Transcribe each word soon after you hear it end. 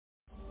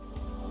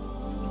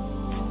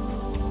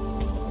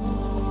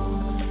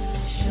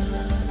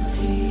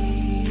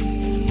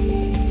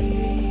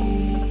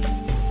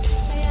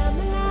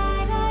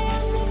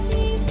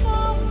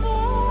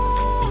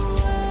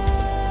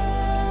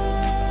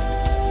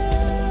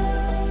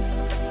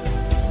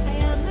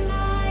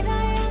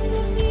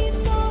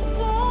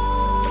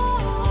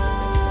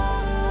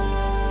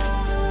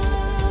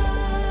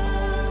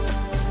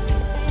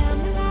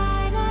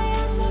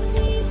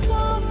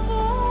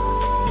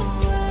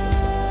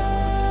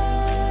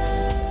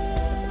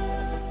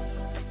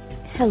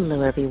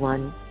Hello,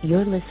 everyone.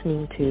 You're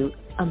listening to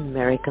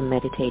America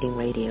Meditating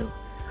Radio.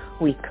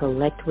 We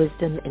collect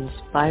wisdom,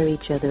 inspire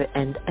each other,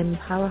 and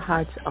empower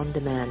hearts on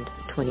demand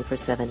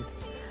 24/7.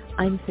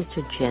 I'm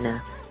Sister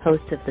Jenna,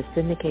 host of the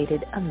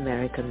syndicated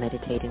America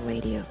Meditating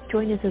Radio.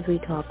 Join us as we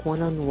talk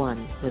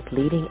one-on-one with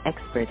leading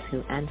experts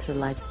who answer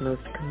life's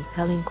most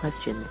compelling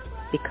questions.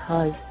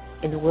 Because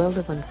in a world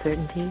of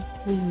uncertainty,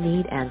 we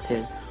need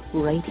answers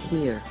right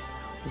here,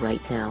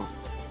 right now.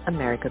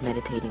 America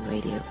Meditating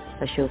Radio,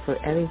 a show for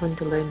everyone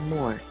to learn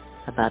more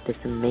about this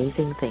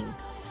amazing thing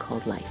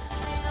called life.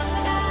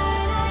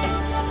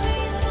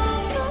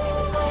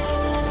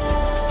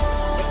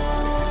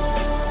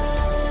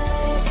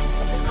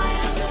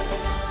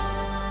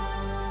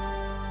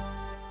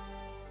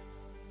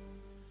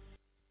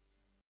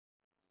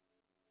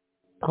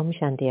 Om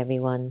Shanti,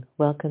 everyone.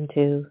 Welcome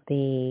to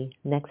the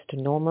Next to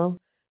Normal,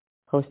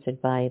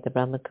 hosted by the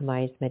Brahma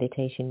Kumaris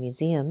Meditation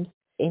Museums,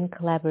 in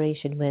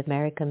collaboration with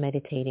America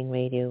Meditating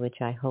Radio,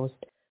 which I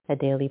host a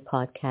daily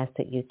podcast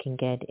that you can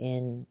get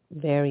in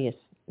various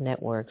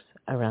networks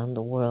around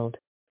the world.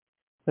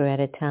 We're at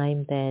a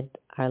time that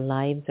our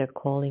lives are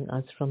calling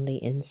us from the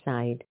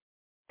inside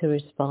to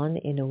respond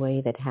in a way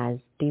that has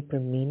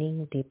deeper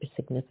meaning, deeper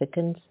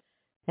significance,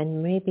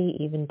 and maybe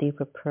even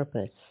deeper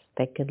purpose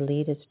that could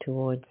lead us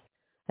towards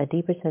a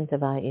deeper sense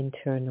of our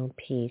internal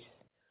peace.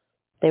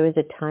 There was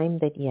a time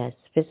that, yes,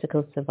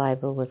 physical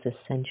survival was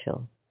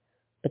essential,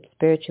 but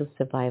spiritual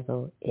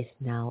survival is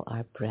now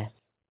our breath.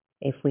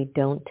 If we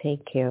don't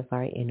take care of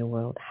our inner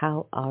world,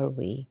 how are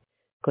we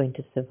going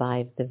to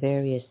survive the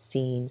various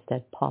scenes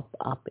that pop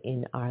up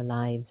in our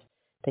lives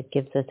that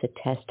gives us a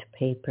test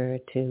paper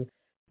to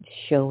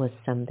show us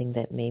something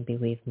that maybe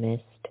we've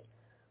missed,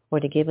 or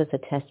to give us a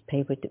test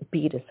paper to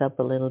beat us up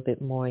a little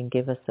bit more and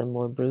give us some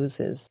more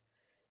bruises,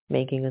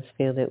 making us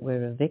feel that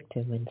we're a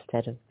victim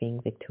instead of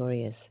being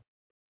victorious?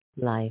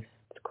 Life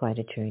is quite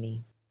a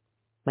journey.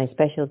 My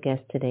special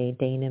guest today,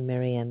 Dena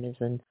Merriam, is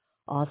an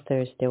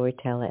author,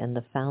 storyteller, and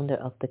the founder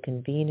of the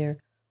convener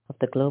of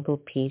the Global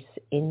Peace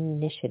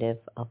Initiative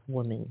of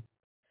Women,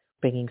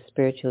 bringing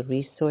spiritual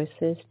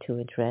resources to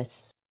address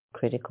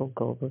critical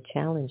global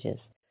challenges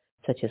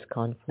such as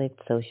conflict,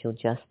 social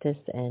justice,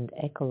 and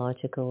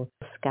ecological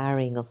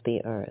scarring of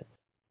the earth.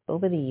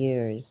 Over the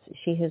years,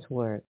 she has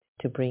worked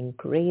to bring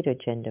greater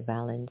gender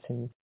balance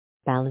and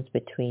balance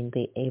between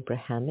the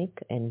Abrahamic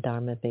and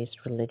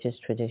Dharma-based religious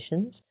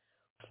traditions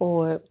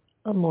for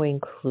a more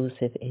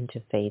inclusive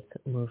interfaith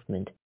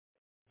movement.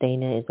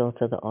 Dena is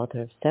also the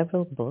author of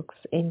several books,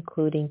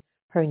 including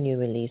her new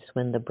release,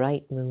 When the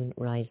Bright Moon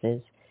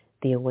Rises,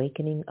 The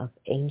Awakening of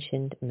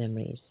Ancient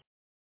Memories.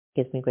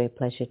 It gives me great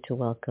pleasure to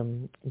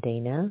welcome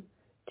Dena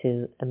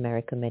to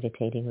America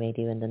Meditating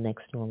Radio and the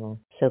Next Normal.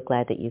 So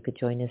glad that you could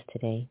join us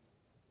today.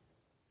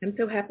 I'm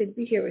so happy to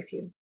be here with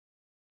you.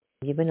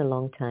 You've been a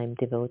long-time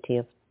devotee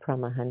of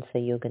Paramahansa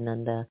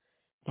Yogananda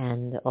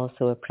and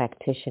also a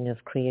practitioner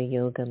of Kriya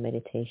Yoga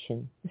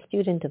meditation, a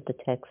student of the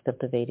text of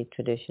the Vedic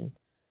tradition.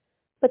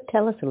 But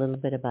tell us a little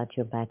bit about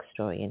your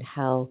backstory and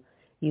how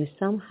you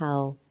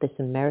somehow, this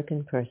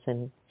American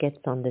person, gets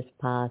on this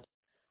path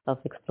of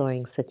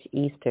exploring such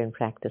Eastern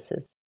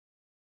practices.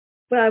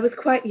 Well, I was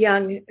quite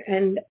young,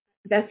 and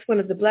that's one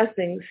of the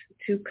blessings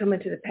to come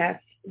into the path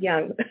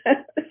young.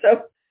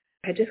 So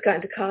I had just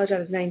gotten to college. I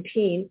was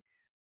 19,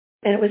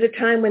 and it was a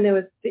time when there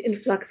was the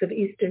influx of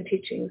Eastern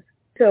teachings.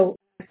 So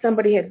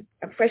somebody had,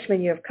 a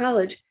freshman year of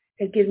college,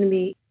 had given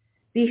me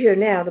Be Here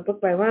Now, the book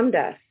by Ram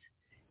Dass.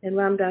 And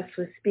Ram Dass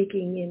was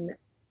speaking in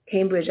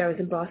Cambridge. I was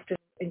in Boston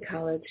in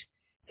college.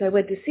 So I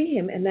went to see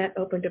him, and that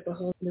opened up a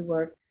whole new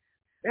world.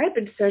 I'd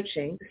been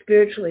searching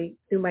spiritually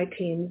through my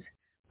teens,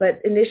 but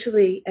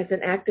initially as an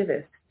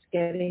activist,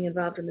 getting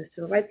involved in the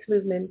civil rights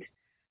movement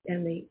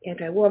and the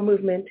anti-war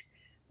movement.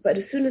 But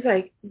as soon as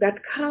I got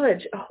to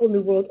college, a whole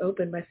new world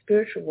opened, my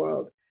spiritual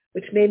world,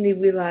 which made me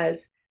realize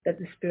that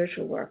the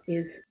spiritual work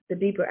is the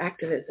deeper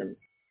activism.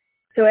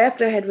 So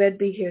after I had read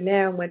Be Here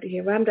Now and went to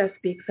hear Ram Dass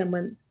speak,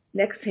 someone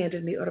next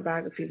handed me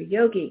Autobiography of a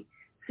Yogi.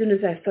 As soon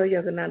as I saw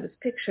Yogananda's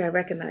picture, I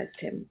recognized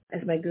him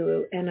as my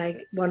guru, and I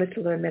wanted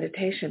to learn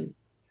meditation.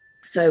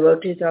 So I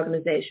wrote to his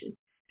organization.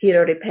 He had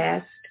already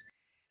passed,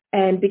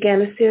 and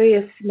began a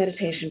serious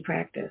meditation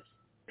practice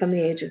from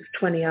the age of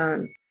 20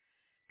 on.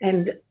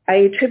 And I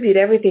attribute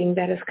everything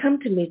that has come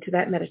to me to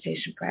that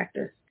meditation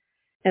practice.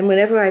 And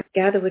whenever I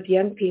gather with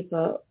young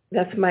people,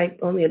 that's my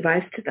only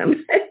advice to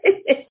them,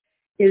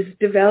 is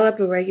develop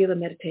a regular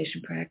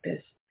meditation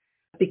practice,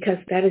 because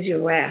that is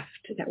your raft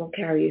that will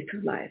carry you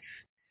through life.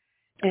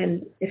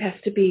 And it has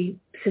to be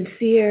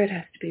sincere, it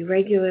has to be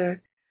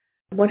regular.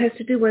 One has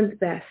to do one's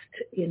best,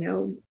 you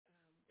know.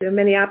 There are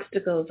many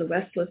obstacles, a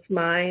restless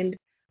mind,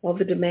 all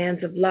the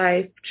demands of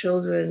life,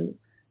 children,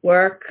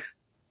 work,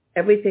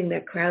 everything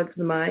that crowds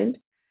the mind.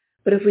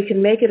 But if we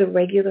can make it a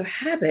regular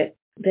habit,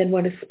 then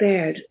one is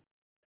spared.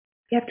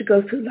 You have to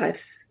go through life's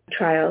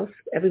trials,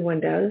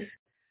 everyone does,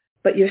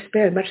 but you're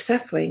spared much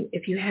suffering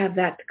if you have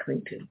that to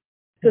cling to.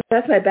 So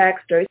that's my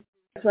backstory.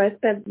 So I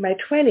spent my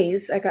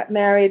 20s, I got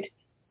married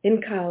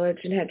in college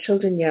and had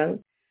children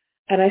young.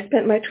 And I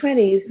spent my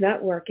 20s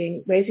not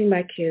working, raising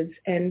my kids,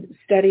 and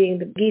studying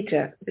the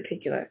Gita in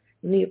particular,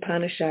 the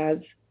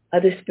Upanishads,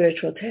 other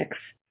spiritual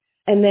texts.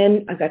 And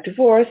then I got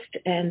divorced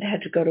and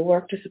had to go to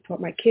work to support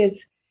my kids.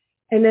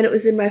 And then it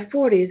was in my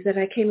 40s that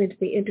I came into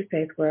the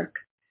interfaith work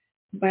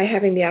by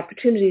having the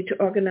opportunity to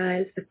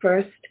organize the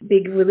first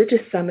big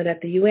religious summit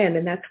at the UN.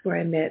 And that's where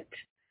I met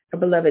our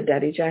beloved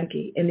Daddy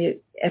Janki in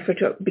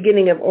the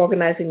beginning of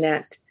organizing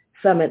that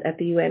summit at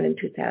the UN in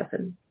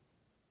 2000.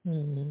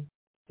 Mm-hmm.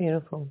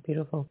 Beautiful,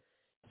 beautiful.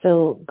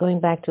 So going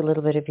back to a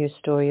little bit of your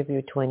story of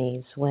your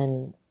 20s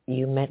when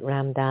you met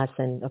Ram Dass,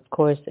 and of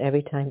course,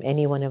 every time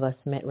any one of us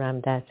met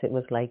Ram Dass, it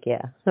was like,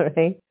 yeah,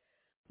 right?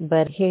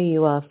 But here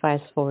you are,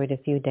 fast forward a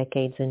few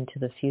decades into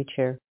the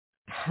future.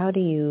 How do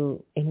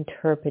you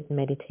interpret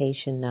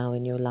meditation now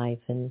in your life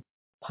and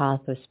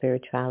path of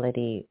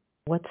spirituality?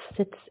 What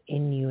sits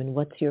in you and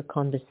what's your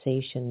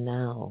conversation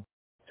now,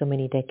 so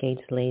many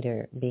decades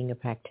later, being a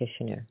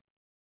practitioner?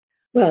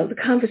 Well, the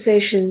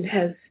conversation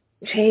has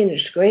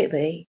changed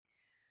greatly.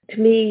 To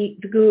me,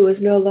 the guru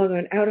is no longer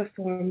an outer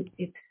form,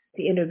 it's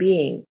the inner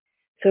being.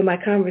 So my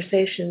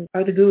conversations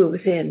are the guru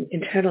within,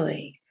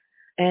 internally.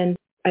 And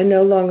I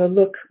no longer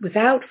look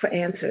without for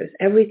answers.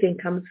 Everything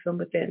comes from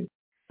within.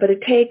 But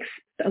it takes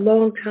a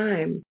long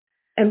time.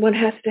 And one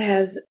has to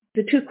have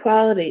the two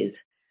qualities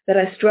that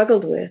I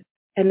struggled with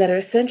and that are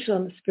essential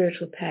on the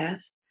spiritual path,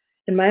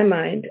 in my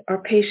mind, are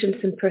patience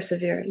and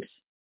perseverance.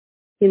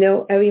 You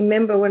know, I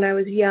remember when I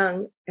was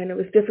young and it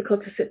was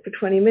difficult to sit for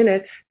 20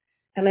 minutes,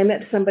 and I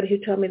met somebody who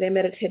told me they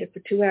meditated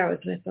for 2 hours,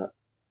 and I thought,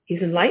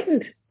 he's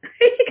enlightened.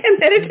 He can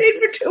meditate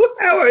for 2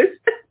 hours.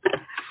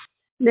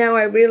 Now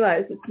I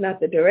realize it's not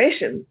the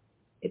duration,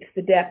 it's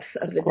the depth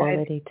of the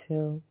quality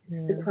too.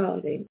 Yeah. The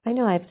quality. I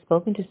know I've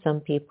spoken to some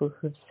people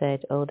who've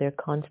said, oh, they're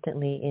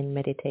constantly in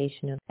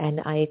meditation,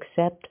 and I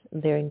accept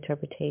their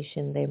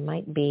interpretation. There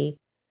might be,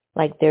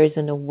 like, there's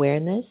an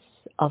awareness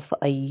of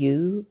a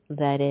you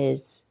that is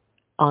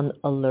on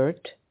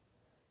alert,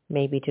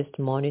 maybe just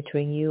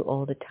monitoring you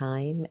all the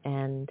time,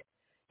 and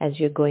as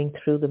you're going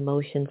through the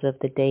motions of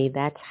the day,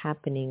 that's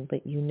happening,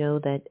 but you know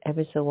that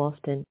ever so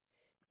often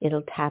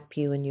it'll tap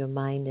you in your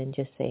mind and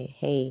just say,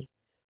 hey,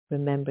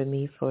 remember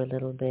me for a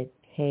little bit.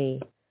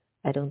 Hey,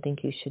 I don't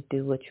think you should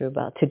do what you're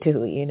about to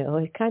do. You know,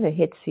 it kind of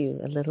hits you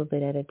a little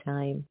bit at a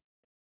time.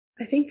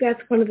 I think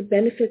that's one of the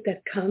benefits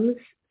that comes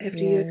after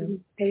your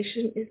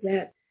meditation is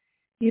that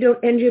you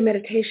don't end your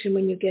meditation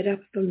when you get up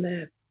from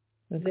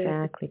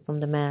from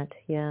the mat.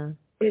 Yeah.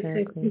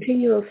 It's a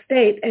continual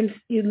state, and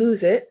you lose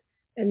it,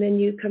 and then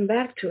you come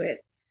back to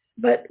it.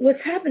 But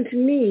what's happened to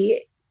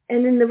me,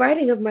 and in the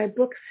writing of my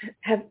books,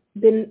 have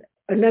been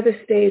another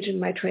stage in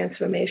my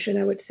transformation,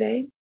 I would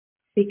say,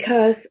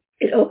 because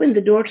it opened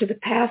the door to the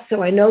past,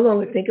 so I no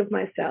longer think of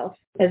myself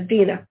as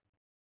Dena.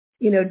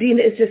 You know,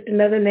 Dena is just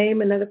another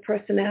name, another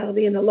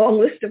personality in a long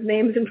list of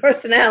names and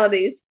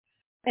personalities.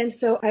 And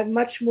so I'm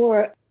much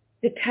more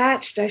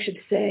detached, I should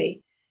say,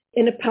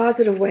 in a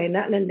positive way,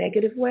 not in a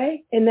negative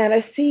way, in that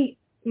I see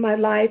my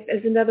life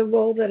as another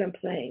role that I'm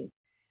playing.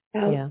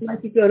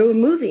 Like you go to a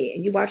movie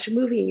and you watch a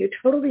movie and you're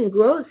totally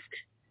engrossed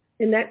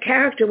in that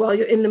character while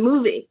you're in the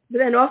movie. But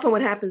then often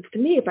what happens to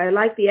me, if I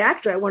like the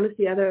actor, I want to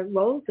see other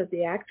roles that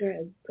the actor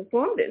has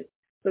performed in.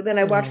 So then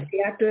I watch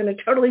the actor in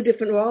a totally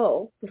different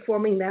role,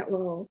 performing that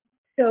role.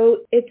 So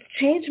it's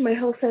changed my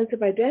whole sense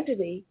of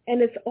identity,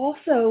 and it's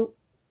also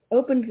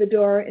opened the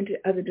door into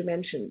other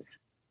dimensions.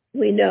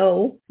 We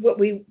know what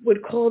we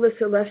would call the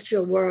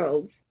celestial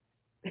worlds.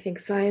 I think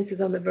science is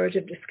on the verge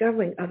of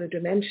discovering other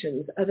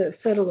dimensions, other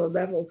subtler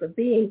levels of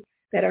being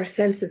that our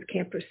senses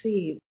can't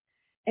perceive.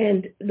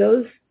 And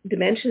those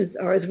dimensions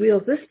are as real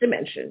as this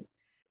dimension.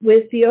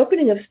 With the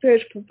opening of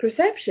spiritual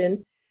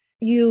perception,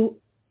 you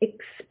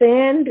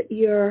expand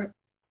your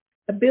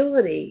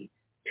ability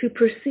to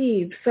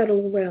perceive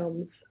subtle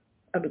realms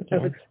of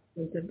experience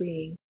of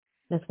being.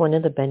 That's one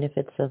of the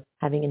benefits of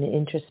having an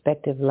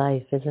introspective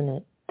life, isn't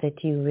it?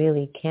 That you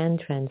really can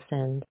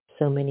transcend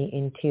so many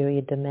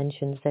interior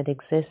dimensions that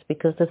exist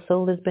because the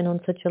soul has been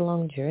on such a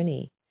long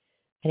journey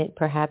and it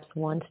perhaps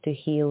wants to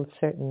heal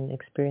certain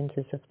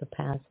experiences of the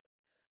past.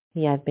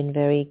 Yeah, I've been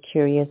very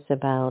curious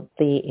about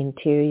the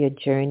interior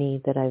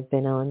journey that I've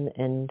been on,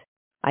 and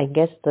I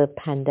guess the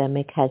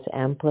pandemic has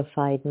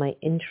amplified my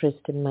interest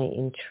and my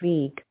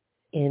intrigue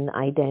in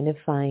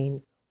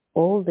identifying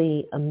all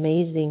the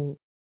amazing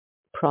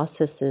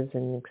processes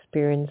and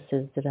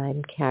experiences that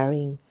I'm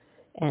carrying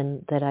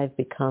and that I've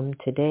become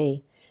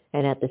today.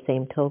 And at the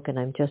same token,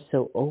 I'm just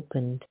so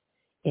open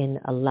in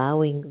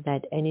allowing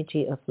that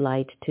energy of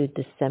light to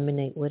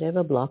disseminate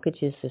whatever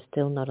blockages are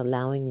still not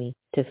allowing me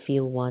to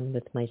feel one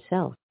with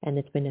myself. And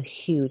it's been a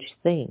huge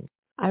thing.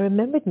 I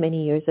remembered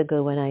many years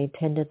ago when I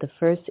attended the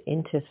first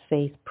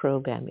interfaith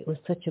program. It was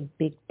such a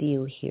big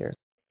deal here.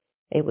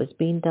 It was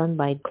being done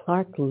by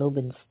Clark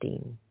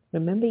Lobenstein.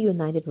 Remember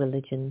United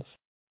Religions?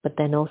 But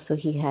then also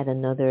he had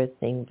another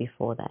thing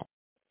before that.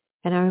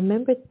 And I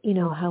remember,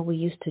 how we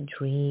used to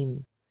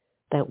dream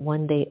that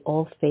one day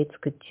all faiths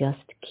could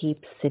just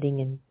keep sitting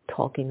and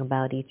talking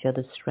about each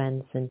other's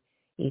strengths and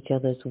each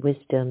other's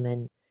wisdom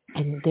and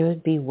and there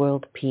would be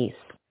world peace.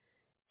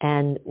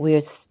 And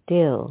we're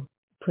still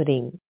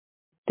putting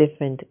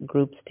different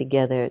groups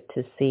together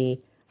to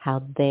see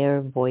how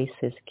their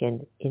voices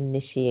can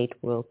initiate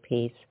world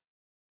peace.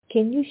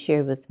 Can you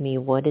share with me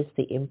what is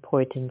the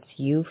importance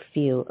you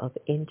feel of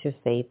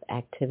interfaith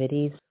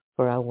activities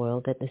for our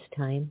world at this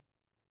time?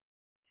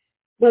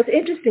 Well, it's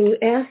interesting you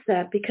asked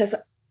that because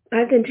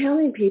I've been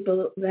telling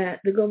people that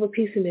the Global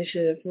Peace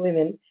Initiative for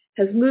Women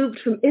has moved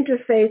from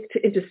interfaith to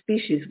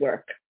interspecies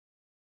work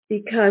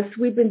because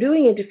we've been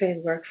doing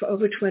interfaith work for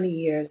over 20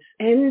 years.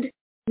 And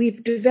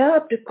we've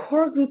developed a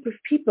core group of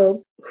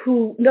people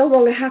who no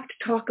longer have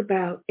to talk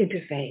about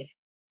interfaith.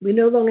 We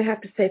no longer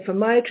have to say, for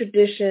my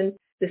tradition,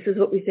 this is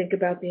what we think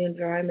about the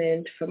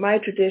environment. For my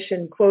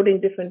tradition, quoting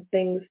different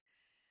things.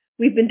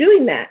 We've been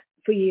doing that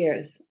for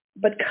years.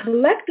 But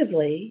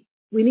collectively,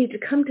 we need to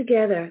come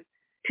together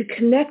to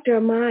connect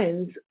our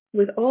minds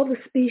with all the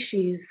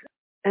species,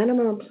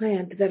 animal and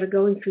plant, that are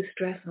going through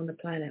stress on the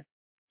planet.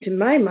 To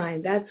my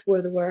mind, that's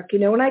where the work,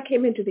 when I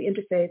came into the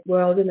interfaith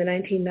world in the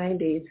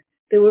 1990s,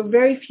 there were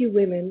very few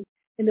women,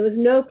 and there was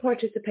no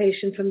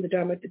participation from the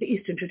Dharma, the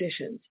Eastern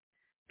traditions,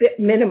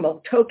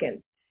 minimal,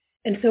 token.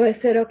 And so I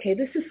said, okay,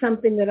 this is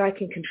something that I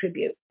can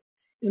contribute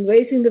in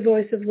raising the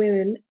voice of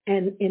women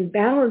and in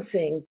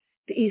balancing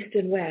the East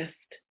and West.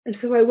 And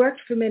so I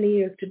worked for many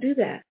years to do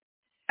that.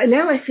 And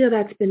now I feel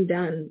that's been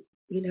done.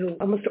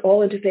 Almost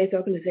all interfaith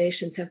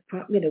organizations have,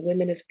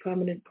 women as a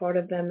prominent part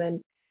of them, and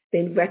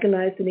they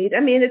recognize the need. I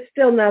mean, it's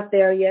still not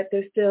there yet.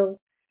 There's still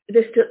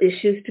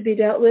issues to be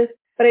dealt with.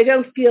 But I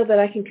don't feel that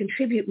I can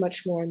contribute much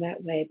more in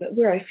that way. But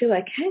where I feel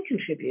I can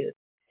contribute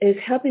is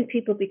helping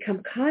people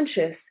become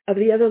conscious of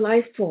the other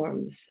life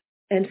forms.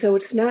 And so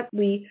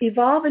we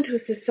evolve into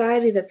a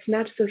society that's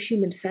not so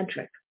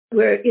human-centric,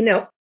 where,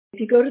 if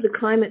you go to the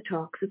climate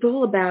talks, it's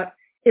all about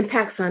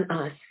impacts on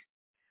us.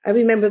 I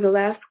remember the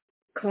last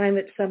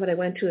climate summit I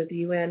went to at the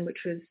UN, which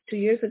was 2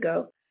 years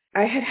ago.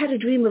 I had a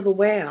dream of a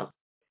whale,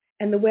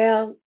 and the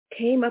whale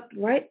came up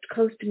right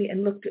close to me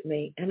and looked at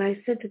me. And I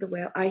said to the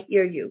whale, I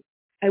hear you.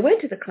 I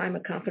went to the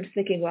climate conference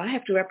thinking, well, I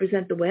have to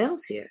represent the whales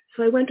here.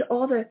 So I went to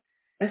all the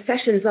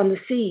sessions on the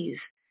seas,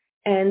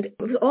 and it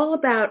was all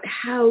about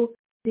how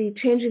the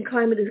changing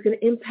climate is going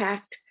to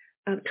impact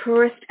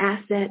tourist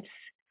assets,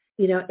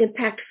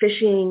 impact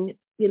fishing,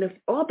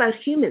 all about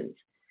humans.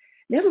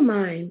 Never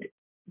mind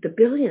the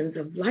billions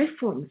of life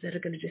forms that are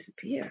going to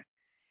disappear.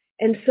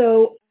 And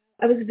so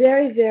I was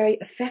very, very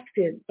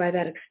affected by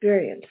that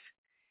experience.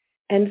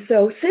 And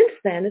so since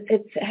then,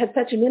 it's had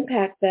such an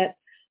impact that,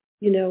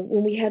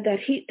 when we had that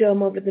heat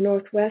dome over the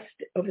Northwest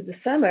over the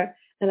summer,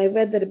 and I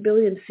read that 1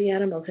 billion sea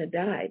animals had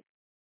died,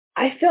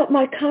 I felt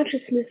my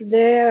consciousness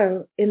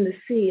there in the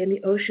sea, in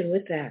the ocean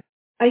with that.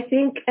 I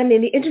think,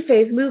 the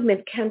interfaith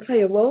movement can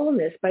play a role in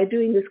this by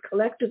doing this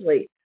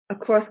collectively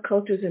across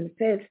cultures and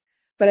faiths.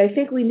 But I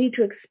think we need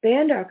to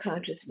expand our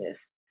consciousness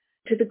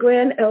to the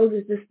grand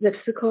elders, the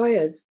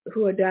sequoias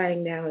who are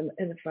dying now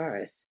in the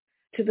forest,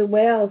 to the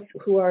whales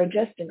who are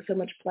ingesting so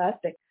much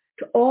plastic,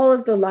 to all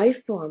of the life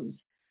forms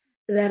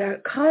that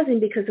are causing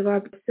because of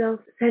our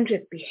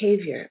self-centric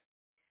behavior.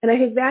 And I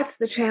think that's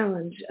the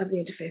challenge of the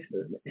interfaith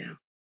movement now.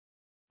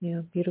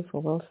 Yeah,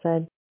 beautiful. Well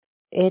said.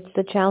 It's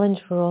the challenge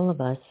for all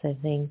of us, I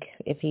think,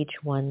 if each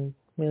one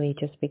really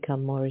just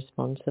become more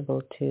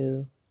responsible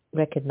to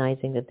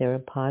recognizing that they're a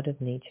part of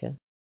nature,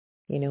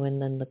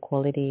 and then the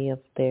quality of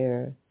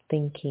their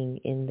thinking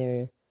in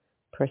their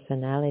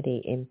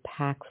personality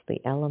impacts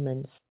the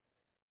elements.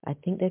 I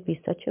think there'd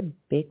be such a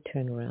big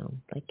turnaround.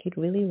 Like, you'd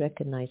really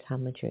recognize how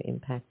much you're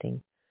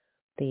impacting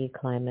the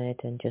climate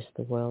and just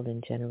the world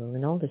in general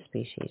and all the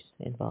species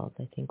involved.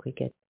 I think we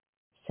get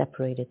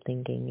separated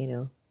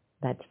thinking,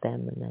 that's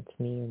them and that's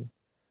me and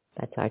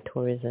that's our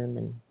tourism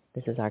and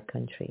this is our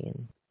country,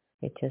 and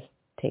it just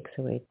takes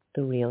away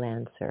the real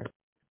answer.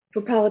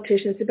 For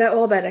politicians,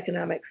 all about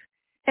economics.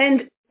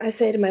 And I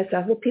say to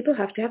myself, well, people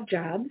have to have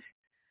jobs.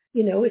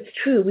 It's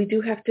true. We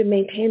do have to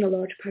maintain a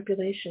large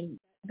population.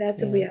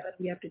 That's a reality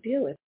we have to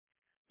deal with.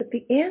 But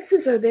the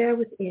answers are there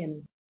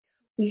within.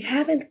 We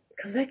haven't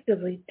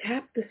collectively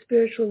tapped the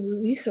spiritual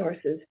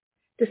resources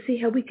to see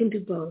how we can do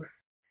both.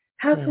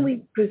 How can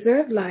we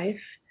preserve life,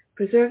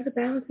 preserve the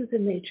balances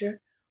in nature,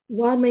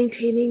 while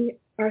maintaining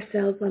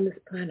ourselves on this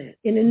planet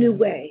in a new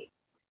way?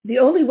 The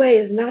only way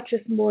is not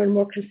just more and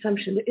more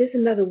consumption. There is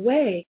another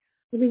way.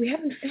 We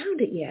haven't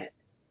found it yet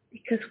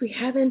because we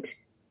haven't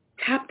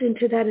tapped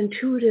into that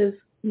intuitive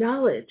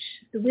knowledge,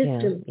 the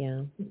wisdom.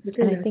 Yeah.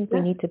 And I think we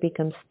need to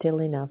become still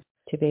enough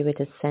to be able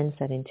to sense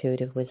that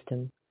intuitive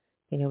wisdom.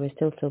 We're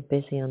still so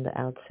busy on the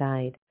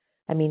outside.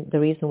 The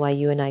reason why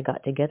you and I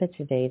got together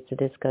today is to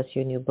discuss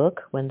your new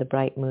book, When the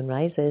Bright Moon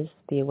Rises,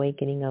 The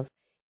Awakening of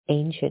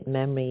Ancient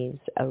Memories,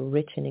 a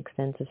rich and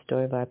extensive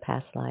story of our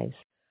past lives.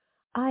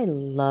 I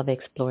love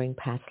exploring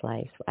past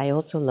lives. I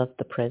also love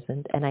the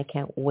present, and I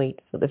can't wait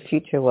for the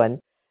future one.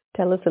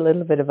 Tell us a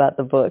little bit about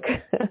the book.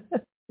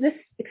 This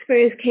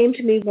experience came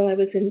to me while I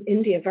was in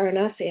India,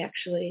 Varanasi,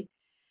 actually.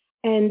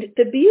 And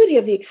the beauty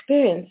of the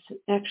experience,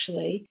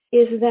 actually,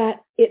 is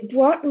that it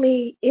brought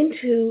me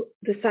into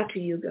the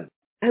Satya Yuga.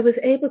 I was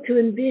able to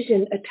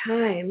envision a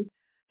time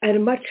at a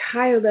much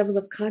higher level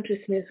of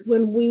consciousness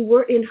when we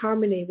were in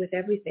harmony with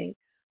everything,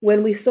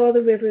 when we saw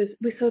the rivers,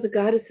 we saw the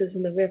goddesses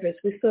in the rivers,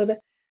 we saw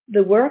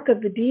the work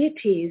of the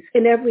deities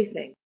in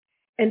everything.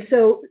 And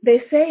so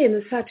they say in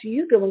the Satya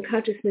Yuga, when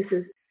consciousness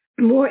is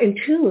more in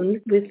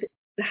tune with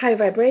the high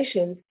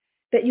vibrations,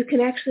 that you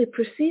can actually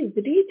perceive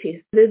the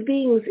deities, the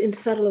beings in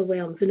subtler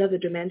realms, in other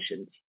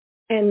dimensions.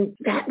 And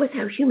that was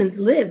how humans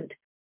lived.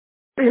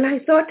 And I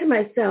thought to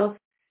myself,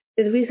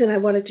 the reason I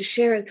wanted to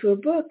share it through a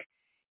book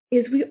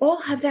is we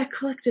all have that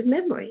collective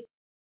memory.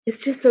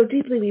 It's just so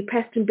deeply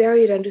repressed and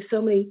buried under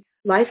so many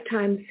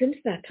lifetimes since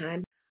that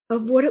time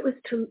of what it was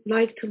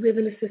like to live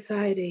in a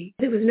society.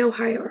 There was no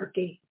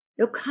hierarchy,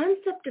 no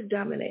concept of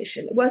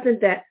domination. It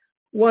wasn't that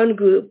one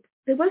group.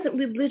 There wasn't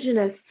religion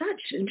as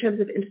such in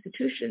terms of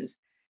institutions.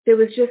 There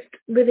was just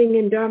living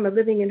in Dharma,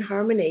 living in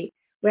harmony,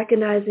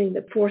 recognizing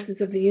the forces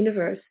of the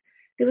universe.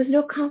 There was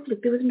no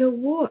conflict. There was no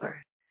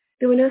war.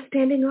 There were no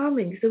standing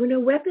armies. There were no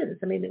weapons.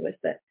 I mean, there was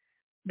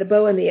the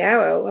bow and the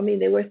arrow. I mean,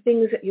 there were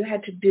things that you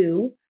had to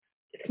do.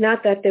 It's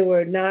not that there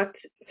were not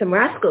some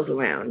rascals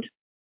around,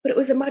 but it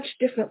was a much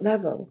different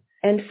level.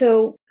 And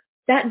so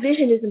that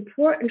vision is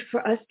important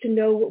for us to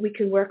know what we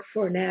can work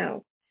for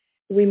now.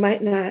 We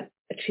might not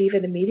achieve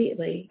it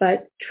immediately,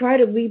 but try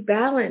to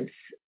rebalance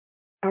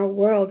our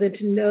world and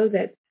to know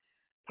that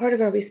part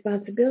of our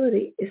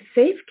responsibility is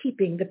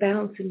safekeeping the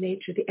balance in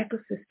nature, the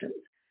ecosystems,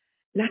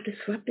 not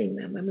disrupting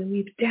them. I mean,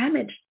 we've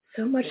damaged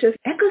so much of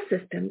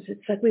ecosystems.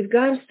 It's like we've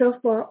gone so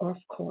far off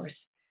course.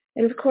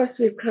 And of course,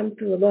 we've come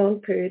through a long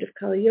period of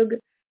Kali Yuga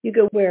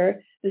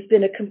where there's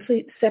been a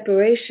complete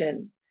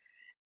separation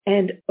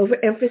and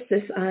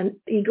overemphasis on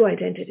ego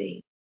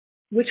identity,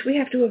 which we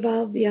have to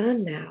evolve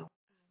beyond now.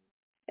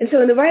 And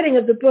so in the writing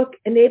of the book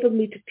enabled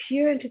me to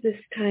peer into this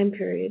time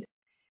period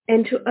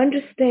and to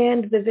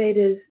understand the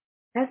Vedas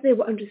as they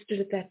were understood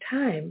at that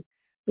time,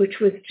 which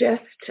was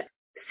just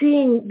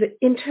seeing the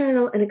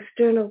internal and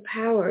external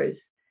powers,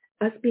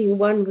 us being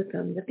one with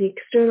them, that the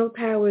external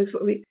powers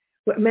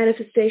were a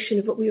manifestation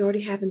of what we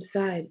already have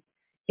inside.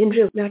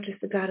 Indra, not just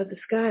the god of the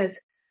skies,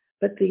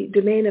 but the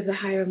domain of the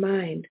higher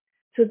mind.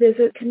 So there's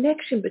a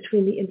connection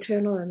between the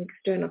internal and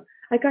external.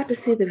 I got to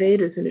see the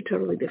Vedas in a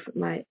totally different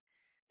light.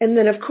 And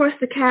then, of course,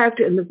 the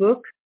character in the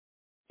book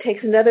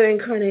takes another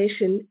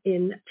incarnation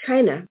in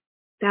China,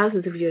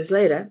 thousands of years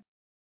later,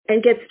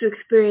 and gets to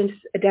experience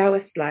a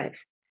Taoist life.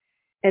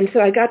 And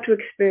so I got to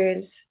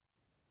experience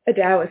a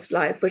Taoist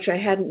life, which I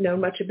hadn't known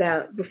much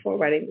about before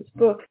writing this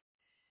book.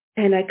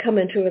 And I come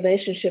into a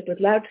relationship with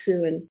Lao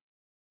Tzu and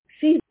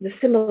see the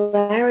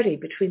similarity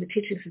between the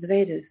teachings of the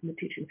Vedas and the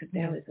teachings of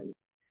Taoism.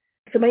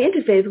 So my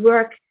interfaith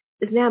work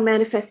is now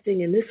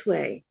manifesting in this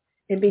way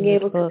and being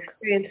able to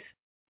experience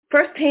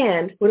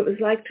firsthand what it was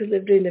like to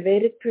live during the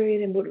Vedic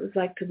period and what it was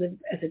like to live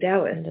as a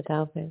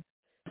Taoist.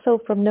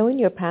 So from knowing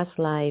your past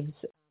lives,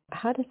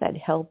 how does that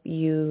help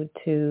you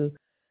to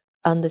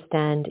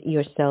understand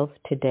yourself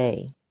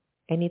today?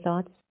 Any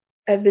thoughts?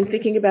 I've been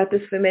thinking about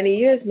this for many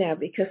years now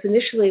because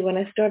initially when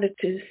I started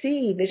to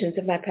see visions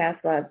of my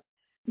past lives,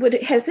 what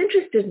has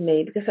interested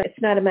me, because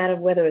it's not a matter of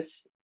whether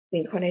the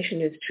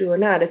incarnation is true or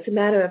not, it's a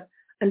matter of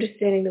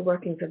understanding the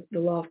workings of the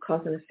law of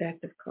cause and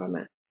effect of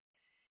karma.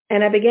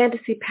 And I began to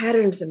see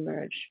patterns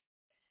emerge.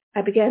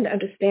 I began to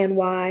understand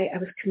why I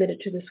was committed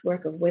to this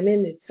work of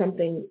women. It's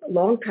something a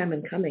long time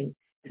in coming.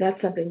 It's not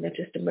something that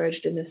just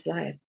emerged in this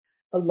life.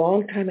 A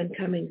long time in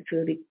coming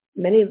through the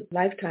many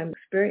lifetime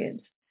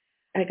experience.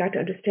 I got to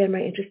understand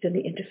my interest in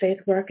the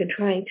interfaith work and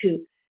trying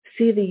to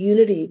see the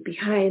unity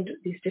behind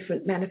these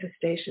different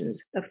manifestations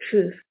of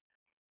truth.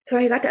 So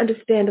I got to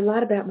understand a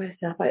lot about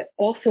myself. I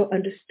also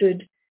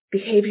understood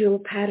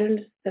behavioral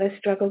patterns that I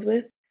struggled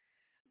with.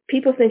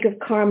 People think of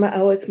karma,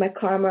 oh, it's my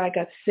karma, I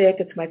got sick,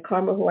 it's my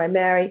karma who I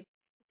marry.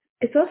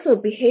 It's also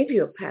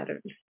behavioral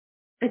patterns.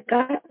 I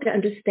got to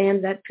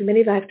understand that for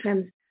many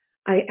lifetimes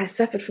I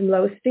suffered from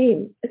low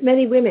esteem, as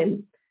many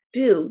women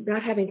do,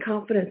 not having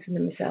confidence in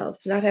themselves,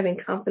 not having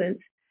confidence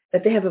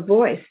that they have a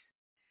voice.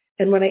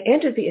 And when I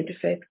entered the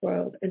interfaith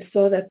world and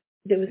saw that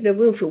there was no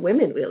room for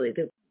women, really,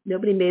 that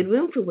nobody made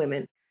room for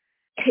women,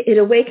 it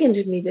awakened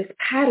in me this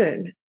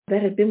pattern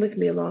that had been with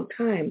me a long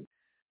time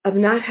of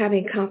not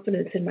having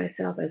confidence in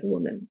myself as a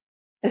woman.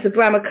 As a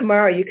Brahma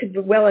Kumara, you could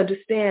well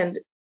understand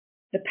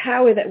the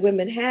power that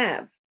women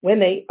have when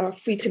they are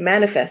free to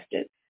manifest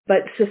it.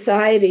 But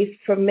society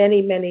for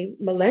many, many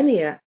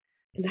millennia,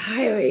 in the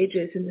higher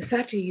ages, in the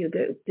Satya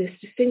Yuga, this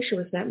distinction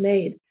was not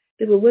made.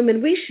 There were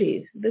women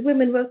rishis. The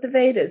women wrote the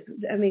Vedas.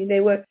 I mean, they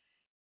were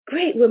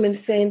great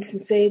women, saints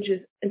and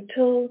sages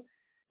until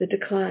the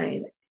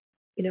decline,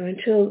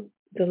 until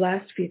the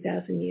last few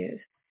thousand years.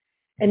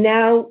 And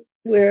now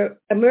we're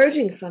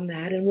emerging from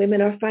that, and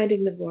women are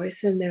finding the voice,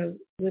 and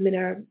women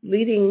are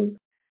leading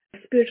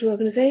spiritual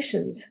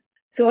organizations.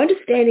 So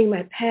understanding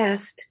my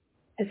past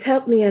has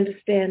helped me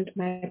understand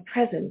my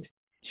present.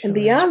 Sure. And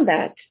beyond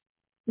that,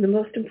 the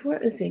most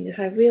important thing is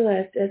I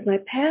realized as my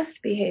past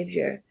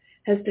behavior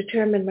has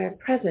determined my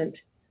present,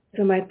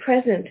 so my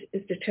present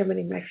is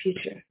determining my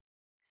future.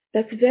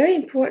 that's very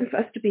important for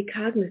us to be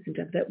cognizant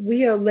of, that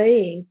we are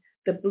laying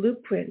the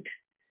blueprint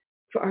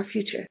for our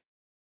future.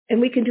 And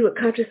we can do it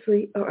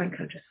consciously or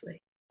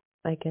unconsciously.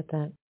 I get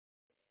that.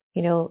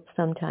 You know,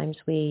 sometimes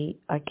we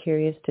are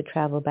curious to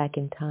travel back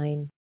in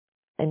time.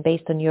 And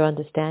based on your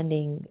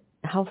understanding,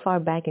 how far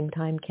back in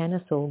time can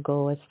a soul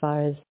go as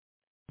far as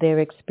their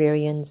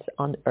experience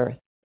on Earth?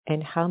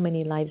 And how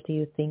many lives do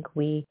you think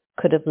we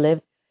could have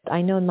lived?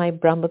 I know in my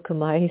Brahma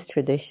Kumari's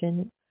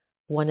tradition,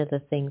 one of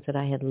the things that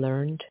I had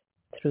learned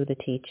through the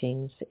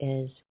teachings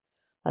is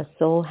a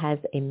soul has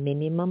a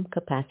minimum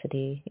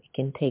capacity. It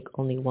can take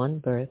only one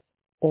birth,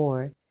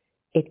 or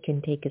it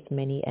can take as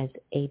many as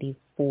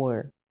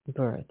 84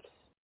 births.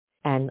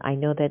 And I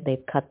know that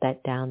they've cut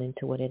that down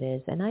into what it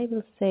is. And I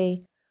will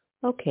say,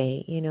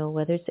 okay, you know,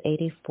 whether it's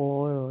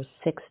 84 or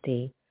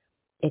 60,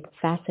 it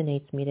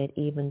fascinates me that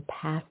even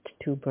past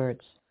 2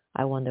 births,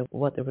 I wonder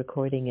what the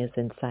recording is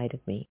inside of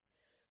me.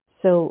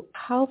 So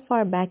how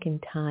far back in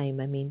time,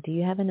 I mean, do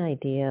you have an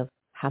idea of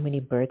how many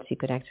births you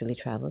could actually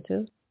travel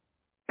to?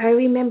 I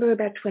remember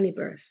about 20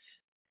 births.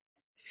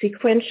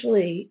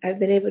 Sequentially, I've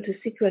been able to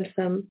sequence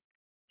them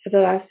for the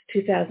last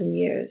 2,000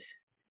 years.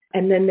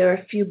 And then there are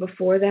a few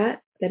before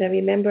that I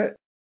remember.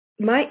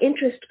 My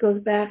interest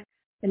goes back,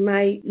 and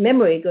my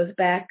memory goes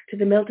back to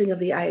the melting of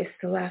the ice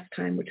the last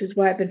time, which is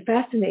why I've been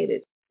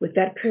fascinated with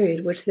that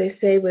period, which they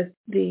say was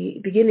the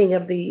beginning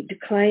of the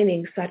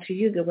declining Satya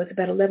Yuga, was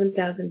about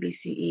 11,000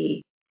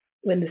 BCE,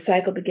 when the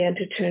cycle began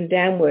to turn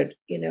downward,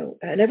 you know.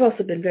 And I've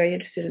also been very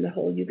interested in the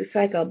whole Yuga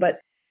cycle, but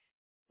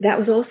that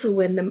was also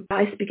when the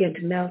ice began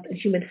to melt and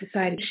human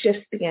society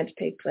shifts began to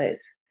take place.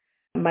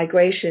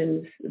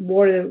 Migrations,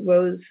 water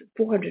rose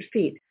 400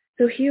 feet.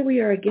 So here we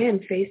are again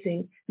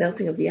facing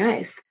melting of the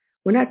ice.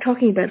 We're not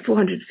talking about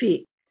 400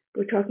 feet.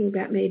 We're talking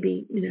about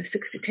maybe,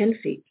 6 to 10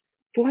 feet.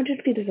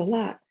 400 feet is a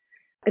lot.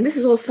 And this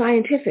is all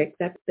scientific,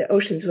 that the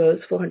oceans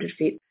rose 400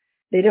 feet.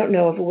 They don't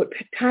know over what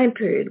time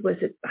period. Was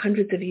it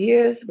hundreds of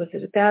years? Was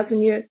it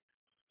 1,000 years?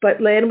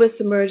 But land was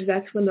submerged.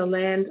 That's when the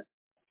land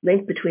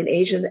link between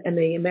Asia and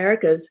the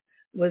Americas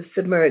was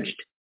submerged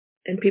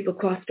and people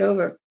crossed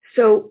over.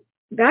 So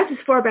that's as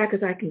far back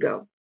as I can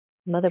go.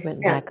 Mother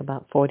went back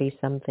about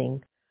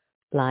 40-something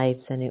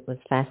lives, and it was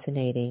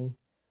fascinating.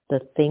 The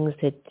things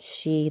that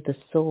she, the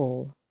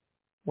soul,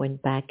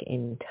 went back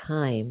in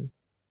time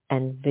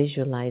and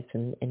visualized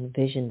and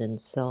envisioned and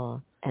saw.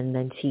 And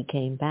then she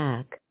came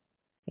back,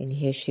 and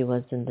here she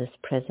was in this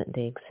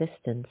present-day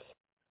existence,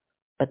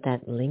 but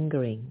that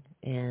lingering.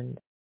 And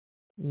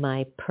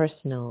my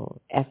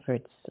personal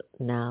efforts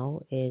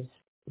now is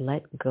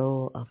let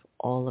go of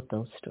all of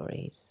those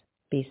stories.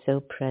 Be so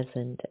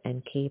present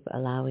and keep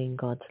allowing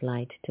God's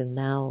light to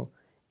now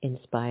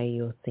inspire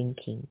your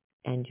thinking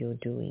and your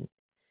doing.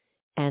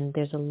 And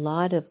there's a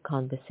lot of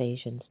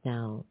conversations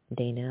now,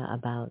 Dena,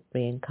 about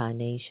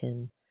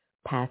reincarnation,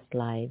 past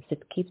lives.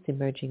 It keeps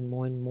emerging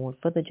more and more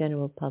for the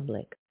general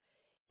public.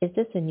 Is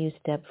this a new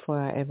step for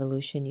our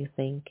evolution, you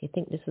think? You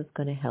think this is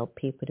going to help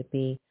people to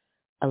be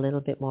a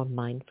little bit more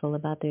mindful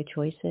about their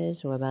choices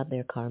or about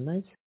their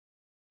karmas?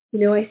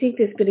 I think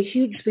there's been a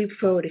huge leap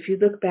forward. If you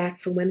look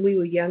back from when we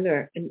were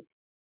younger and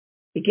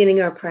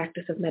beginning our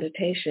practice of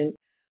meditation,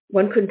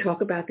 one couldn't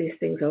talk about these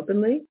things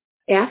openly.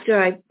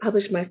 After I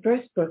published my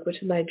first book,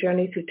 which is my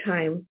journey through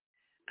time,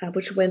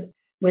 which went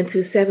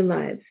through 7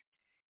 lives,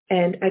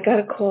 and I got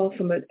a call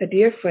from a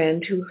dear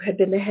friend who had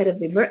been the head of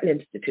the Merton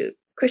Institute,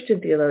 Christian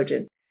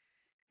theologian,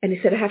 and he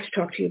said, I have to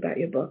talk to you about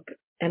your book.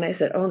 And I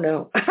said, oh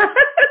no.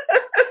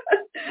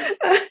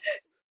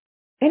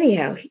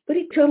 Anyhow, but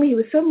he told me he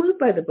was so moved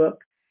by the book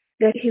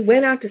that he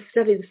went out to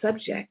study the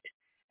subject,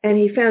 and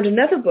he found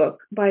another book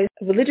by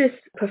a religious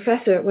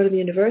professor at one of the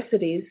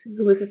universities,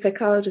 who was a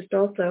psychologist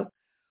also,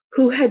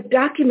 who had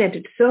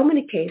documented so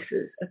many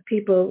cases of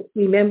people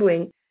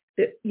remembering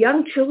the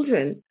young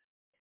children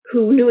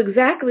who knew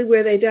exactly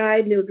where they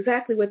died, knew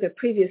exactly what their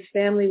previous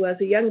family was,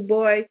 a young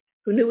boy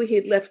who knew he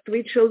had left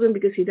 3 children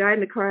because he died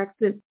in a car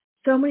accident.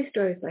 So many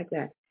stories like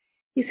that.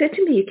 He said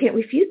to me, you can't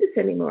refute this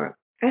anymore.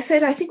 I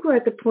said, I think we're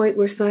at the point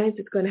where science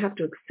is going to have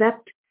to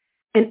accept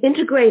and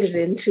integrate it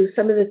into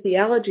some of the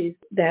theologies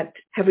that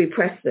have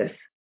repressed this.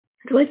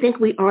 So I think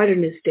we are at a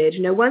new stage.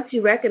 Now, once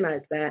you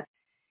recognize that,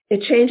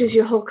 it changes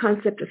your whole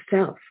concept of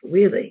self,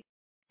 really.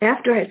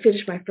 After I had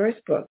finished my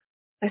first book,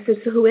 I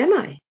said, so who am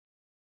I?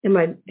 Am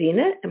I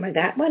Dena? Am I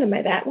that one? Am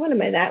I that one?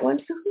 Am I that one?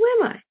 So who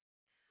am I?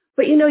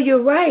 But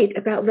you're right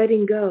about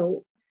letting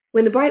go.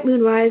 When the bright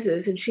moon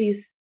rises, and she's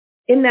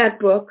in that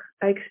book,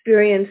 I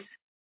experience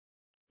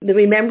the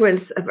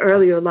remembrance of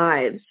earlier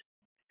lives.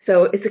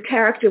 So it's a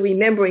character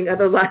remembering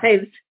other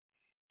lives.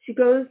 She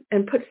goes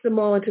and puts them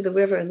all into the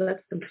river and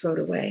lets them float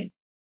away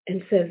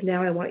and says,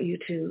 now I want you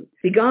to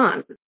be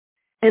gone.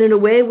 And in a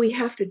way, we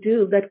have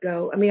to let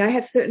go. I mean, I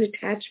have certain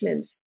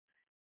attachments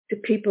to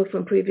people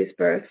from previous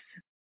births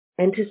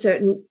and to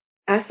certain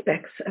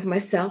aspects of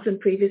myself in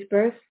previous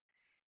births,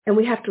 and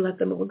we have to let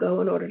them all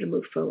go in order to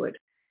move forward.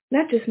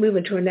 Not just move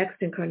into our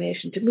next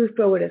incarnation, to move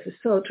forward as a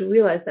soul, to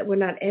realize that we're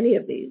not any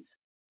of these.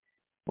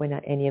 We're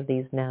not any of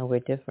these now. We're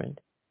different.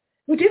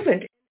 We're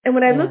different. And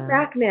when I look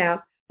back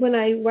now, when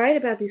I write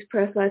about these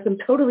personal lives, I'm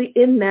totally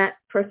in that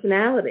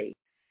personality.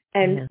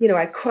 And,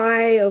 I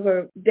cry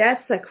over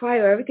deaths, I cry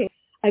over everything.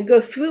 I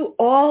go through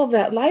all of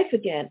that life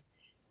again.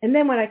 And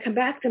then when I come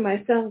back to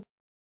myself,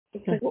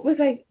 it's like, what was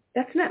I?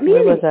 That's not me.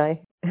 Where was I?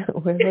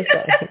 Where was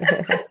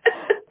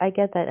I? I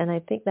get that. And I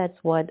think that's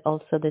what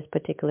also this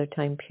particular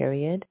time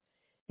period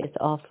is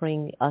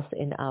offering us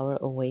in our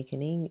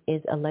awakening,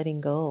 is a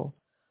letting go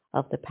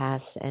of the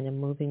past and a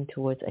moving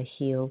towards a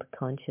healed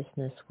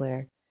consciousness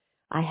where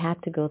I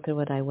had to go through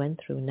what I went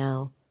through.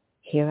 Now,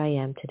 here I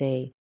am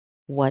today.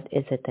 What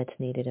is it that's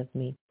needed of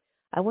me?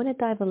 I want to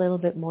dive a little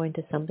bit more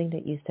into something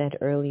that you said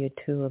earlier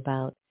too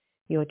about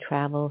your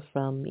travel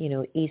from,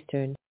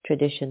 Eastern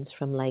traditions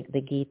from like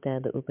the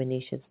Gita, the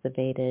Upanishads, the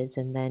Vedas,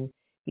 and then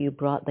you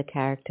brought the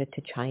character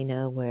to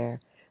China where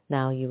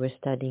now you were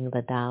studying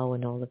the Tao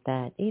and all of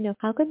that.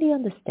 How could the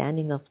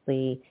understanding of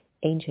the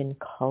ancient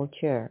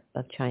culture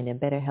of China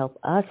better help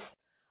us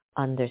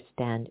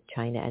understand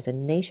China as a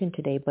nation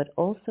today, but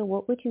also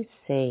what would you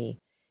say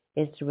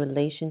is the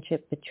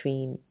relationship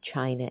between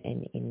China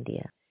and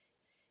India?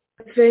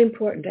 It's very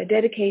important. I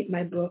dedicate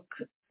my book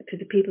to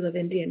the people of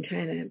India and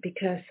China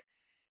because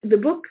the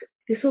book,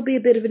 this will be a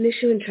bit of an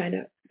issue in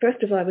China.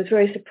 First of all, I was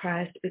very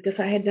surprised because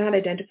I had not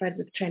identified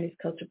with Chinese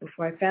culture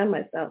before I found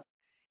myself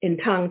in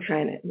Tang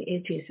China, in the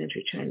 18th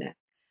century China,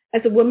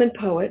 as a woman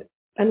poet,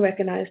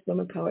 unrecognized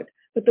woman poet,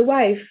 but the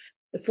wife,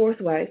 the fourth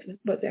wife,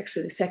 was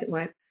actually the second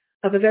wife,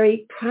 of a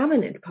very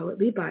prominent poet,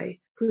 Li Bai,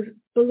 who's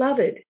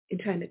beloved in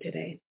China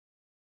today.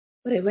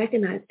 But I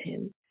recognized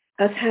him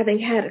as having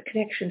had a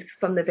connection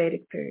from the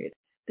Vedic period.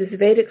 This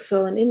Vedic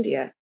soul in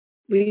India,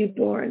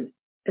 reborn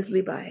as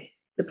Li Bai,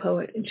 the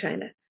poet in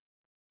China.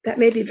 That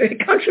may be very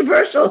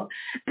controversial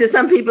to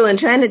some people in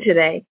China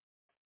today,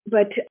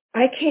 but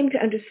I came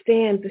to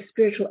understand the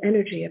spiritual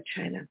energy of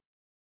China.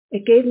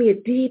 It gave me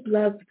a deep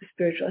love for the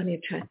spiritual energy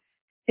of China.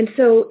 And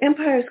so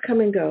empires come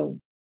and go.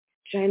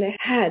 China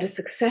had a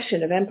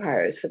succession of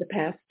empires for the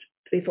past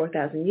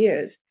 3,000-4,000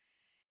 years.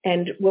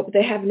 And what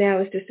they have now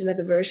is just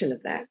another version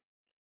of that.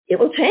 It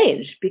will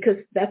change because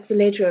that's the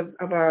nature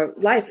of our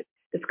life.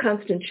 It's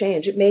constant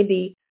change. It may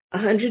be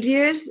 100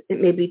 years.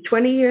 It may be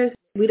 20 years.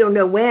 We don't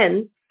know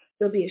when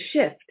there'll be a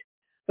shift.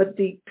 But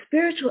the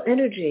spiritual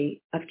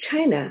energy of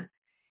China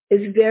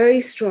is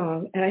very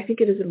strong, and I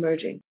think it is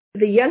emerging.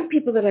 The young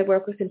people that I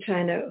work with in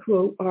China,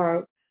 who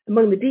are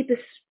among the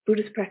deepest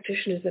Buddhist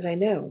practitioners that I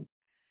know,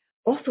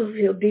 also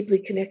feel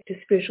deeply connected to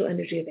the spiritual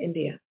energy of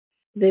India.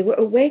 They were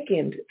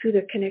awakened through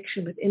their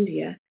connection with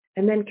India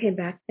and then came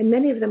back, and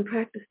many of them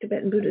practice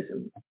Tibetan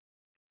Buddhism.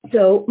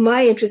 So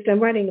my interest, I'm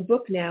writing a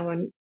book now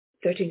on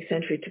 13th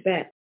century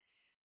Tibet.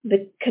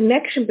 The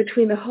connection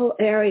between the whole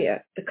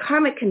area, the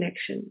karmic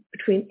connection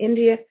between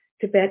India,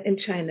 Tibet, and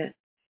China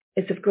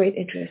is of great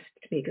interest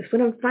to me, because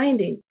what I'm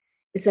finding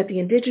is that the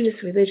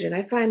indigenous religion,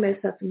 I find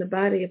myself in the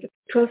body of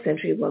a 12th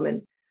century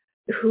woman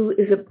who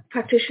is a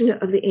practitioner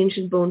of the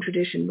ancient Bon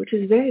tradition, which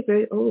is very,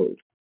 very old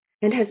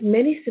and has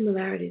many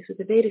similarities with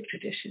the Vedic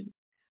tradition,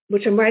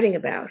 which I'm writing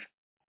about.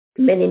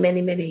 Many,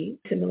 many, many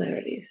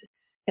similarities.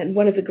 And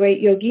one of the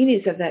great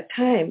yoginis of that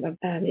time,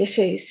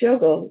 Yeshe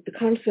Sogol, the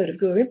consort of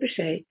Guru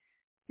Rinpoche,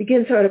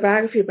 begins her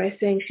autobiography by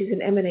saying she's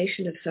an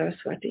emanation of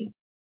Saraswati.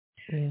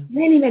 Yeah.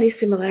 Many, many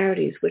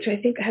similarities, which I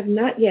think have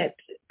not yet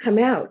come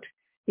out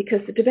because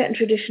the Tibetan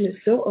tradition is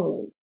so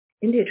old.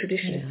 Indian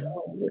tradition is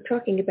so old. We're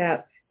talking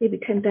about maybe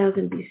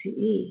 10,000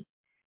 BCE.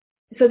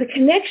 So the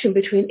connection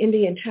between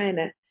India and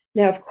China,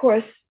 now, of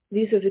course,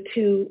 these are the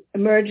two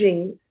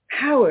emerging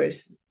powers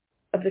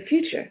of the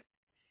future.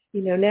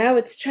 Now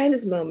it's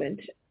China's moment,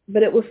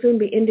 but it will soon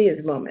be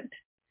India's moment.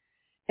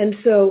 And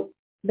so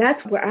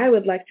that's where I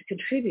would like to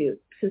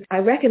contribute, since I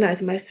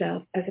recognize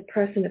myself as a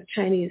person of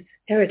Chinese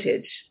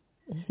heritage,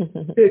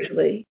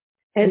 spiritually.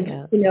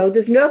 And,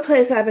 there's no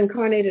place I've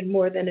incarnated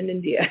more than in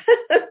India.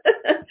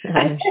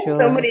 I'm sure.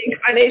 So many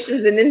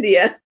incarnations in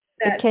India.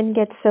 It can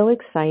get so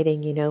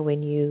exciting,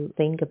 when you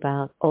think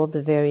about all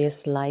the various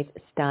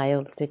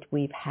lifestyles that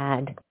we've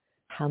had,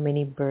 how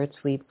many births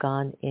we've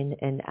gone in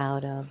and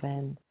out of,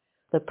 and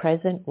the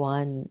present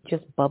one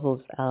just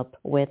bubbles up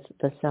with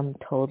the sum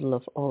total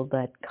of all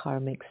that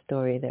karmic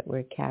story that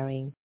we're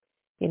carrying.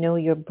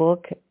 Your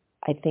book,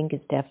 I think,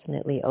 is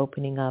definitely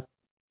opening up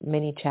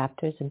many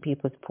chapters in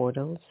people's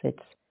portals. It's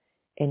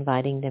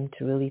inviting them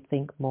to really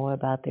think more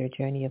about their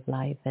journey of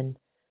life and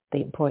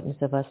the importance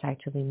of us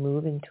actually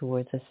moving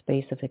towards a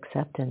space of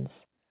acceptance,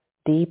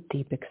 deep,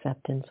 deep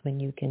acceptance, when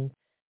you can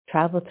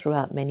travel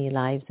throughout many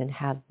lives and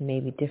have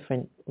maybe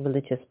different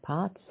religious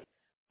paths,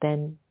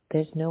 then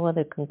there's no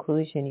other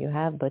conclusion you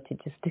have but to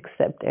just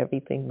accept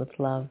everything with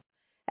love.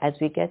 As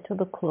we get to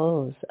the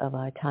close of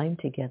our time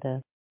together,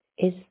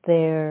 is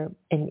there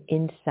an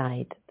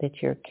insight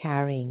that you're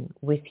carrying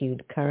with you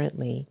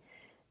currently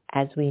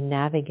as we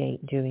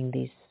navigate during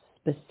these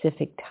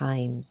specific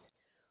times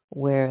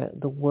where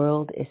the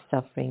world is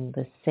suffering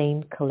the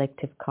same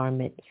collective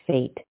karmic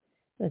fate,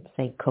 let's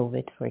say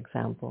COVID, for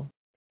example,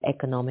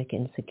 economic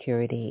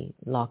insecurity,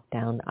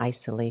 lockdown,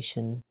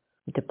 isolation,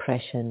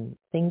 depression,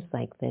 things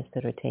like this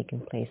that are taking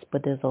place,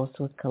 but there's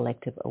also a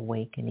collective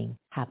awakening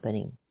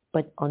happening.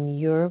 But on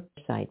your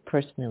side,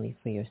 personally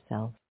for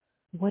yourself,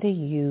 what are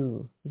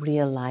you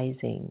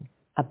realizing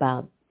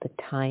about the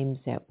times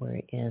that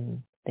we're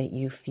in that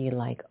you feel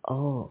like,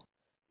 oh,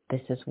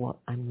 this is what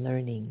I'm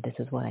learning. This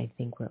is what I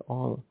think we're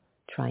all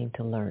trying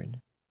to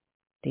learn.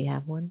 Do you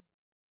have one?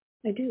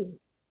 I do.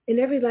 In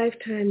every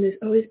lifetime, there's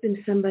always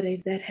been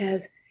somebody that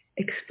has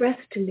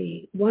expressed to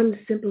me one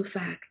simple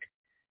fact.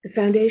 The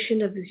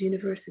foundation of this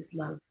universe is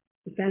love.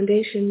 The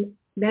foundation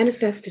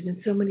manifested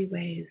in so many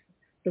ways.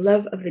 The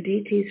love of the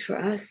deities for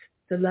us,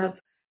 the love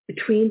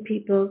between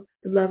people,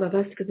 the love of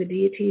us for the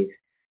deities.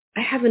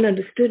 I haven't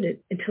understood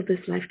it until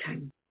this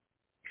lifetime.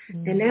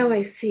 And now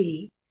I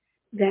see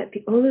that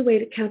the only way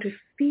to counter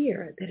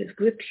fear that has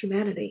gripped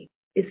humanity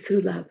is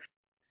through love.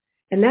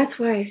 And that's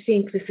why I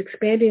think this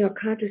expanding our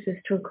consciousness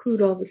to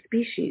include all the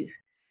species,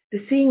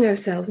 to seeing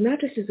ourselves not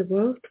just as a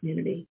world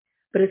community,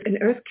 but as an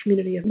earth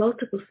community of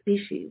multiple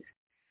species.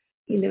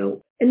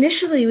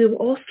 Initially we were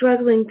all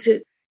struggling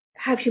to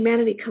have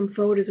humanity come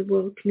forward as a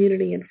world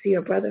community and see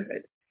our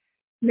brotherhood.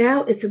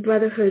 Now it's a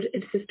brotherhood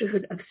and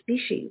sisterhood of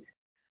species.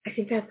 I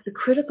think that's the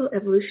critical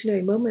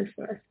evolutionary moment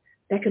for us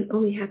that can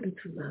only happen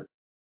through love.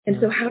 And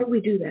so how do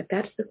we do that?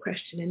 That's the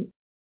question. And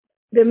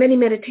there are many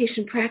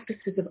meditation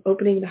practices of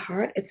opening the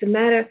heart. It's a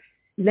matter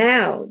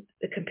now,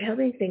 the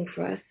compelling thing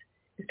for us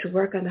is to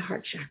work on the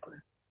heart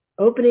chakra,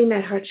 opening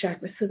that heart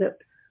chakra so that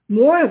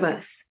more of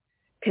us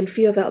can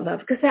feel that love,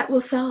 because that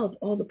will solve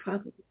all the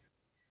problems.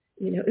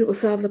 It will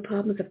solve the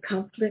problems of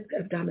conflict,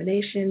 of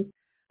domination,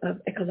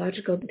 of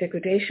ecological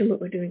degradation,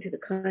 what we're doing to the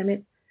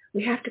climate.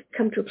 We have to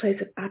come to a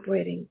place of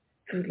operating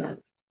through love.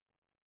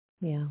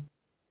 Yeah,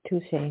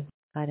 touche.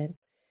 Got it.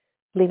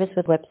 Leave us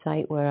with a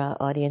website where our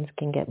audience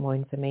can get more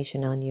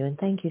information on you. And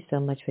thank you so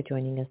much for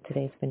joining us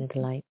today. It's been a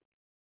delight.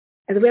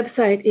 And the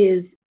website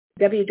is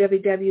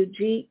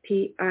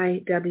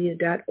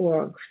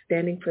www.gpiw.org,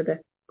 standing for the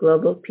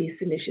Global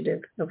Peace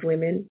Initiative of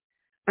Women.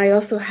 I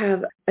also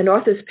have an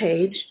author's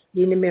page,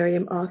 Dena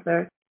Merriam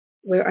author,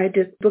 where I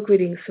do book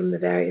readings from the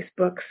various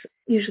books,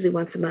 usually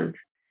once a month.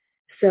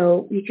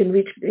 So you can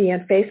reach me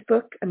on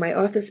Facebook at my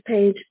author's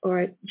page or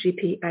at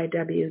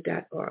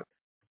gpiw.org.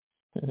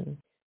 Mm-hmm.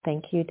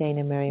 Thank you,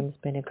 Dena Merriam. It's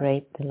been a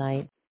great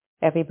delight.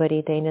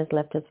 Everybody, Dena's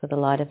left us with a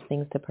lot of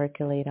things to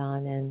percolate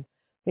on. And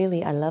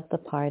really, I love the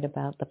part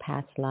about the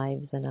past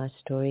lives and our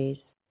stories.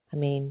 I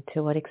mean,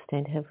 to what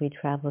extent have we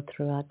traveled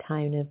through our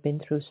time and have been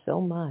through so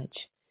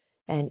much?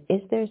 And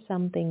is there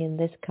something in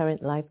this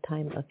current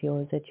lifetime of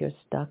yours that you're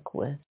stuck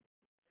with?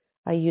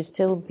 Are you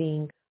still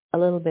being a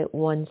little bit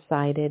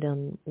one-sided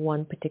on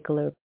one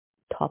particular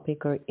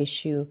topic or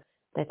issue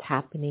that's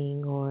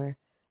happening? Or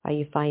are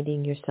you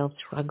finding yourself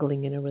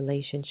struggling in a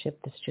relationship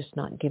that's just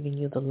not giving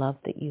you the love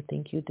that you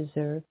think you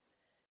deserve?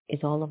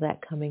 Is all of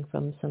that coming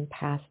from some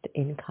past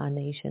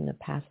incarnation, a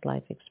past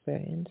life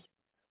experience?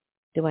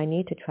 Do I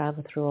need to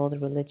travel through all the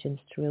religions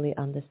to really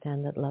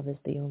understand that love is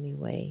the only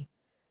way?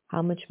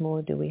 How much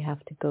more do we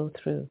have to go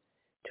through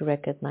to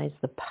recognize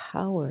the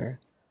power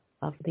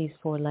of these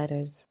 4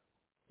 letters?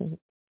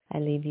 I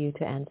leave you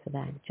to answer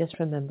that. Just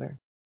remember,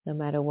 no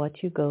matter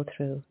what you go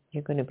through,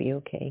 you're going to be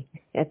okay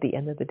at the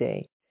end of the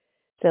day.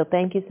 So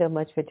thank you so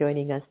much for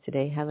joining us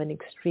today. Have an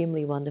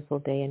extremely wonderful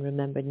day. And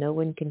remember, no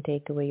one can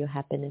take away your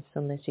happiness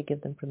unless you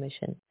give them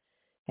permission.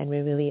 And we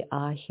really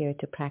are here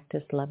to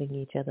practice loving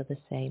each other the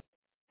same.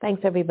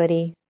 Thanks,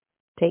 everybody.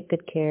 Take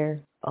good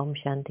care. Om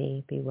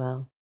Shanti. Be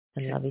well.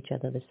 And love each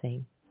other the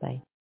same.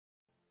 Bye.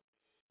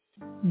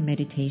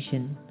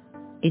 Meditation.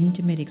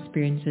 Intimate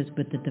experiences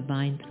with the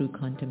divine through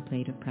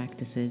contemplative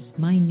practices.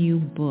 My new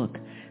book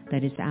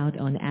that is out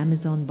on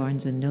Amazon,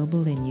 Barnes &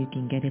 Noble, and you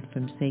can get it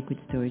from Sacred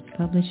Stories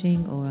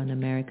Publishing or on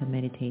America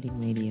Meditating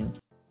Radio.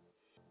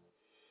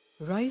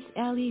 Rice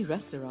Alley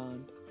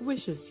Restaurant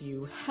wishes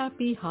you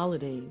happy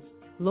holidays.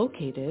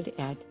 Located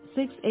at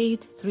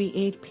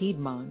 6838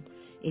 Piedmont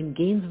in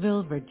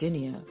Gainesville,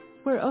 Virginia.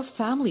 We're a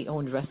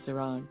family-owned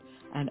restaurant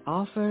and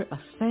offer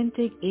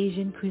authentic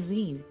Asian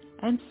cuisine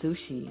and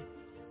sushi.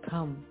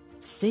 Come,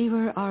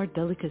 savor our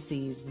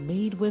delicacies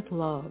made with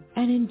love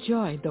and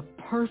enjoy the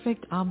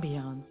perfect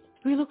ambiance.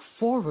 We look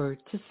forward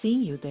to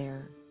seeing you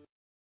there.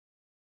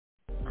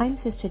 I'm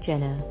Sister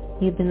Jenna.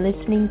 You've been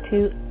listening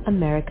to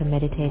America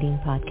Meditating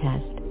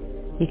Podcast.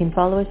 You can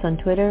follow us on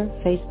Twitter,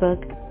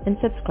 Facebook, and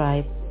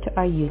subscribe to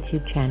our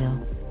YouTube channel.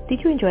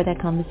 Did you enjoy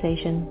that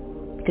conversation?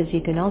 Because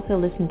you can also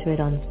listen to it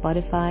on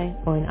Spotify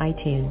or on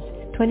iTunes,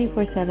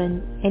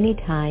 24/7,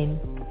 anytime,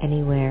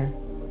 anywhere.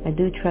 I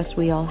do trust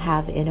we all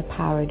have inner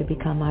power to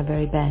become our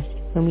very best.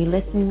 When we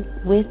listen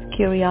with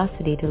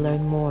curiosity to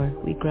learn more,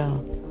 we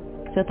grow.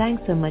 So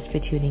thanks so much for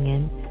tuning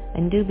in,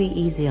 and do be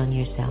easy on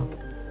yourself.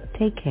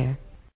 Take care.